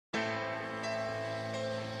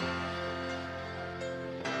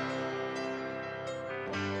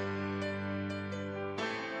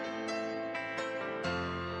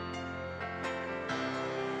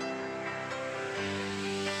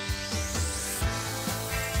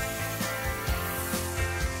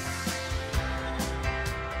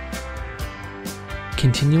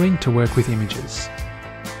Continuing to work with images.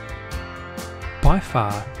 By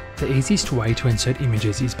far, the easiest way to insert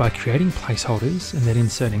images is by creating placeholders and then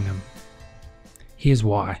inserting them. Here's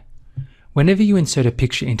why. Whenever you insert a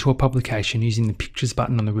picture into a publication using the Pictures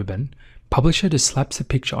button on the ribbon, Publisher just slaps the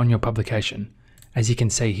picture on your publication, as you can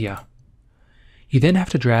see here. You then have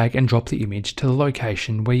to drag and drop the image to the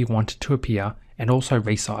location where you want it to appear and also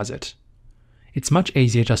resize it. It's much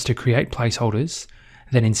easier just to create placeholders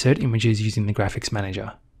then insert images using the Graphics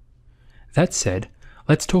Manager. That said,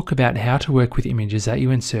 let's talk about how to work with images that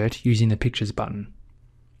you insert using the Pictures button.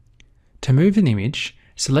 To move an image,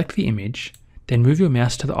 select the image, then move your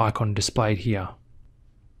mouse to the icon displayed here.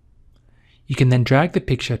 You can then drag the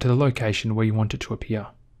picture to the location where you want it to appear.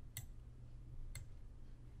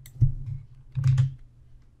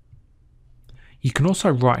 You can also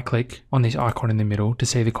right-click on this icon in the middle to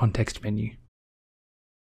see the context menu.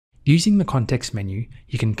 Using the context menu,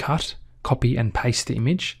 you can cut, copy and paste the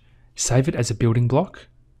image, save it as a building block,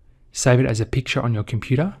 save it as a picture on your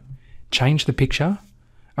computer, change the picture,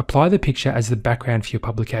 apply the picture as the background for your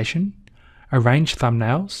publication, arrange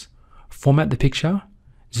thumbnails, format the picture,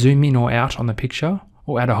 zoom in or out on the picture,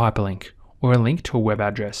 or add a hyperlink, or a link to a web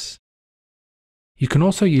address. You can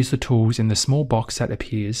also use the tools in the small box that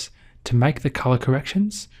appears to make the color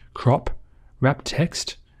corrections, crop, wrap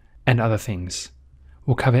text, and other things.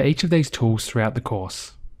 We'll cover each of these tools throughout the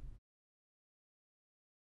course.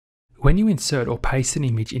 When you insert or paste an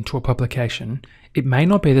image into a publication, it may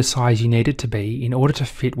not be the size you need it to be in order to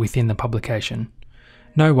fit within the publication.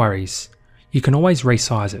 No worries, you can always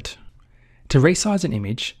resize it. To resize an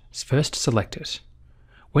image, first select it.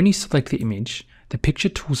 When you select the image, the Picture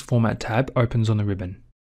Tools Format tab opens on the ribbon.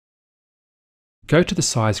 Go to the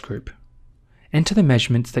Size group. Enter the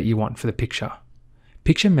measurements that you want for the picture.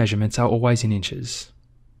 Picture measurements are always in inches.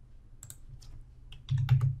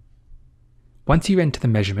 Once you enter the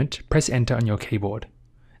measurement, press enter on your keyboard.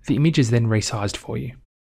 The image is then resized for you.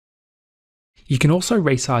 You can also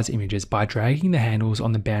resize images by dragging the handles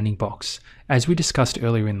on the bounding box, as we discussed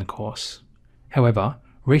earlier in the course. However,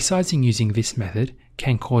 resizing using this method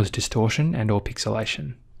can cause distortion and/or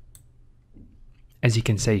pixelation, as you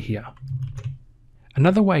can see here.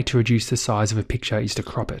 Another way to reduce the size of a picture is to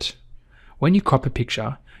crop it. When you crop a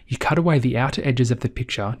picture, you cut away the outer edges of the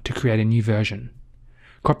picture to create a new version.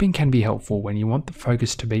 Cropping can be helpful when you want the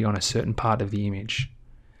focus to be on a certain part of the image.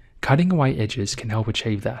 Cutting away edges can help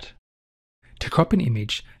achieve that. To crop an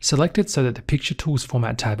image, select it so that the Picture Tools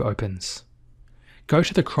Format tab opens. Go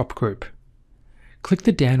to the Crop group. Click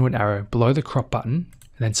the downward arrow below the Crop button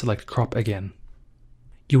and then select Crop again.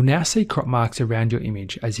 You'll now see crop marks around your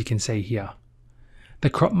image, as you can see here. The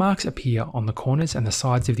crop marks appear on the corners and the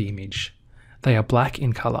sides of the image. They are black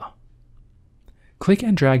in colour. Click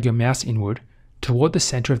and drag your mouse inward toward the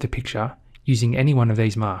centre of the picture using any one of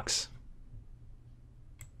these marks.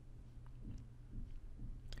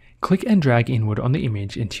 Click and drag inward on the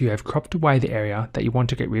image until you have cropped away the area that you want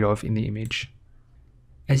to get rid of in the image.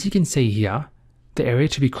 As you can see here, the area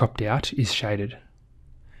to be cropped out is shaded.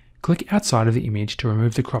 Click outside of the image to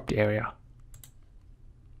remove the cropped area.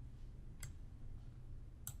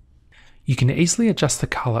 You can easily adjust the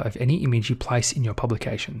colour of any image you place in your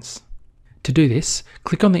publications. To do this,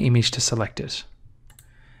 click on the image to select it.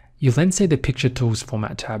 You'll then see the Picture Tools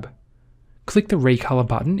Format tab. Click the Recolor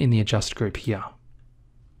button in the Adjust group here.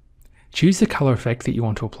 Choose the colour effect that you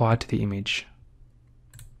want to apply to the image.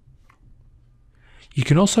 You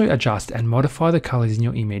can also adjust and modify the colours in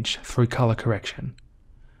your image through colour correction.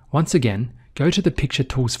 Once again, go to the Picture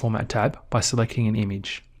Tools Format tab by selecting an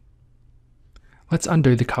image. Let's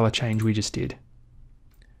undo the colour change we just did.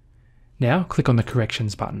 Now click on the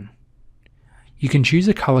Corrections button. You can choose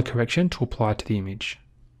a colour correction to apply to the image.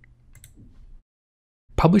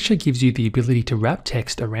 Publisher gives you the ability to wrap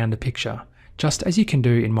text around a picture, just as you can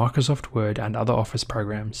do in Microsoft Word and other Office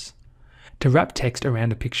programs. To wrap text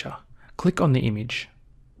around a picture, click on the image.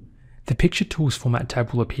 The Picture Tools Format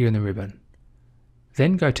tab will appear in the ribbon.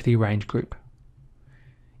 Then go to the Arrange group.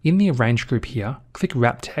 In the Arrange group here, click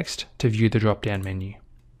Wrap Text to view the drop-down menu.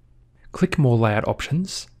 Click More Layout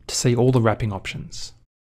Options to see all the wrapping options.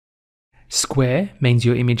 Square means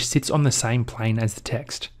your image sits on the same plane as the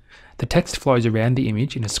text. The text flows around the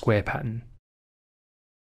image in a square pattern.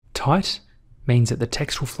 Tight means that the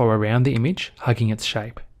text will flow around the image, hugging its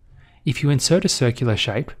shape. If you insert a circular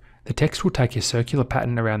shape, the text will take a circular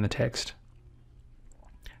pattern around the text.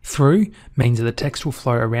 Through means that the text will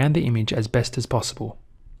flow around the image as best as possible.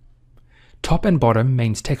 Top and bottom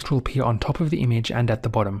means text will appear on top of the image and at the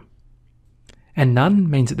bottom. And none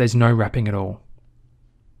means that there's no wrapping at all.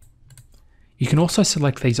 You can also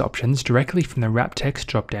select these options directly from the Wrap Text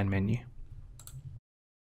drop-down menu.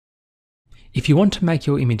 If you want to make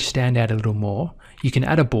your image stand out a little more, you can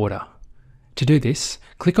add a border. To do this,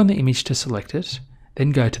 click on the image to select it,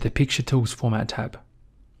 then go to the Picture Tools Format tab.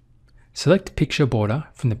 Select Picture Border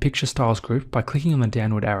from the Picture Styles group by clicking on the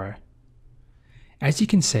downward arrow. As you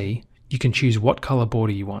can see, you can choose what colour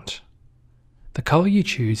border you want. The colour you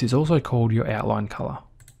choose is also called your outline colour.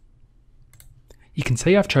 You can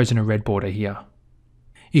see I've chosen a red border here.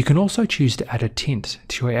 You can also choose to add a tint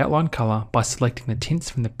to your outline colour by selecting the tints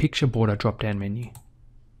from the Picture Border drop-down menu.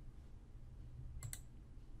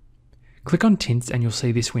 Click on Tints and you'll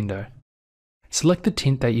see this window. Select the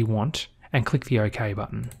tint that you want and click the OK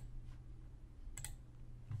button.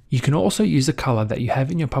 You can also use the colour that you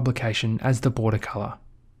have in your publication as the border colour.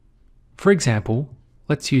 For example,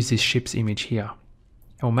 let's use this ship's image here,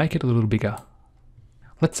 and we'll make it a little bigger.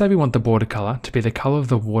 Let's say we want the border colour to be the colour of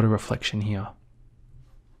the water reflection here.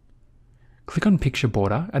 Click on Picture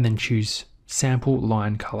Border and then choose Sample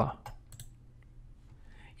Line Colour.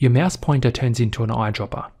 Your mouse pointer turns into an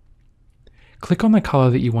eyedropper. Click on the colour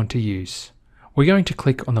that you want to use. We're going to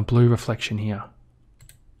click on the blue reflection here.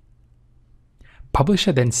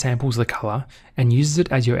 Publisher then samples the colour and uses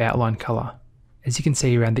it as your outline colour, as you can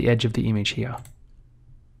see around the edge of the image here.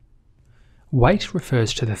 Weight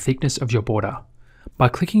refers to the thickness of your border. By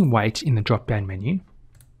clicking Weight in the drop-down menu,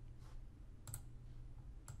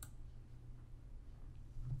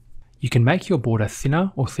 you can make your border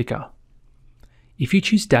thinner or thicker. If you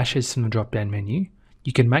choose dashes from the drop-down menu,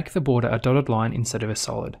 you can make the border a dotted line instead of a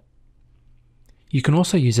solid. You can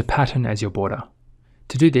also use a pattern as your border.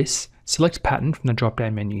 To do this, select Pattern from the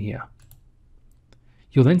drop-down menu here.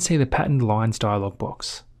 You'll then see the Patterned Lines dialog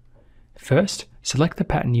box. First, select the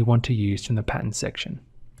pattern you want to use from the Patterns section.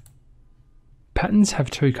 Patterns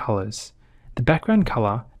have two colours, the background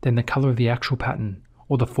colour, then the colour of the actual pattern,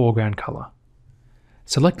 or the foreground colour.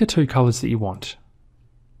 Select the two colours that you want.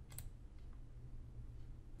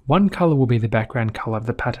 One colour will be the background colour of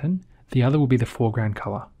the pattern, the other will be the foreground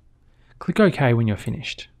colour. Click OK when you're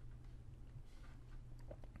finished.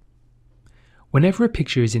 Whenever a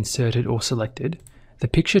picture is inserted or selected, the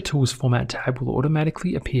Picture Tools Format tab will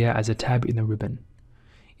automatically appear as a tab in the ribbon.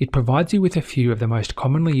 It provides you with a few of the most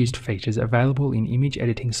commonly used features available in image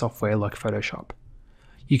editing software like Photoshop.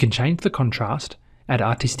 You can change the contrast, add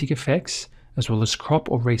artistic effects, as well as crop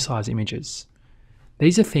or resize images.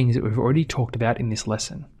 These are things that we've already talked about in this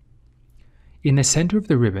lesson. In the center of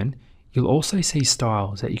the ribbon, you'll also see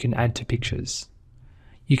styles that you can add to pictures.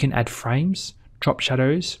 You can add frames, drop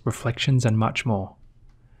shadows, reflections, and much more.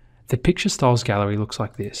 The Picture Styles gallery looks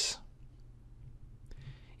like this.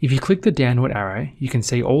 If you click the downward arrow, you can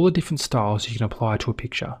see all the different styles you can apply to a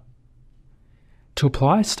picture. To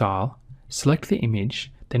apply a style, select the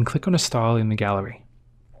image, then click on a style in the gallery.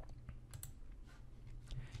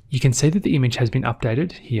 You can see that the image has been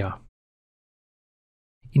updated here.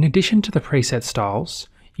 In addition to the preset styles,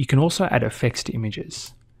 you can also add effects to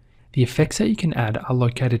images. The effects that you can add are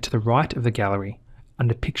located to the right of the gallery,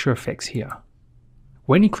 under Picture Effects here.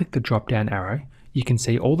 When you click the drop-down arrow, you can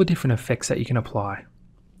see all the different effects that you can apply.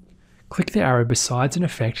 Click the arrow besides an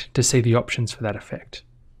effect to see the options for that effect.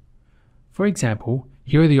 For example,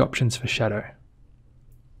 here are the options for shadow.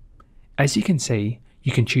 As you can see,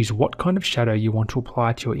 you can choose what kind of shadow you want to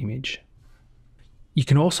apply to your image. You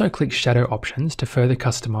can also click shadow options to further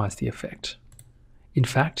customize the effect. In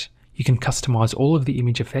fact, you can customize all of the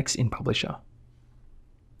image effects in Publisher.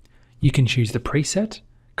 You can choose the preset,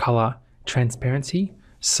 color, transparency,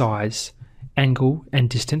 size, angle, and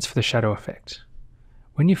distance for the shadow effect.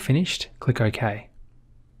 When you're finished, click OK.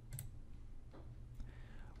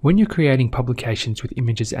 When you're creating publications with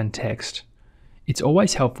images and text, it's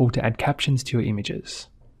always helpful to add captions to your images.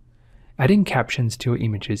 Adding captions to your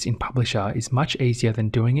images in Publisher is much easier than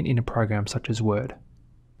doing it in a program such as Word.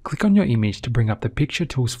 Click on your image to bring up the Picture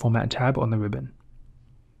Tools Format tab on the ribbon.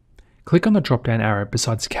 Click on the drop-down arrow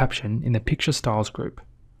besides Caption in the Picture Styles group.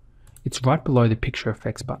 It's right below the Picture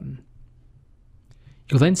Effects button.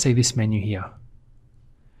 You'll then see this menu here.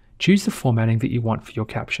 Choose the formatting that you want for your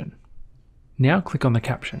caption. Now click on the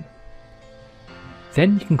caption.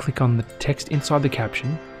 Then you can click on the text inside the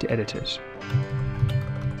caption to edit it.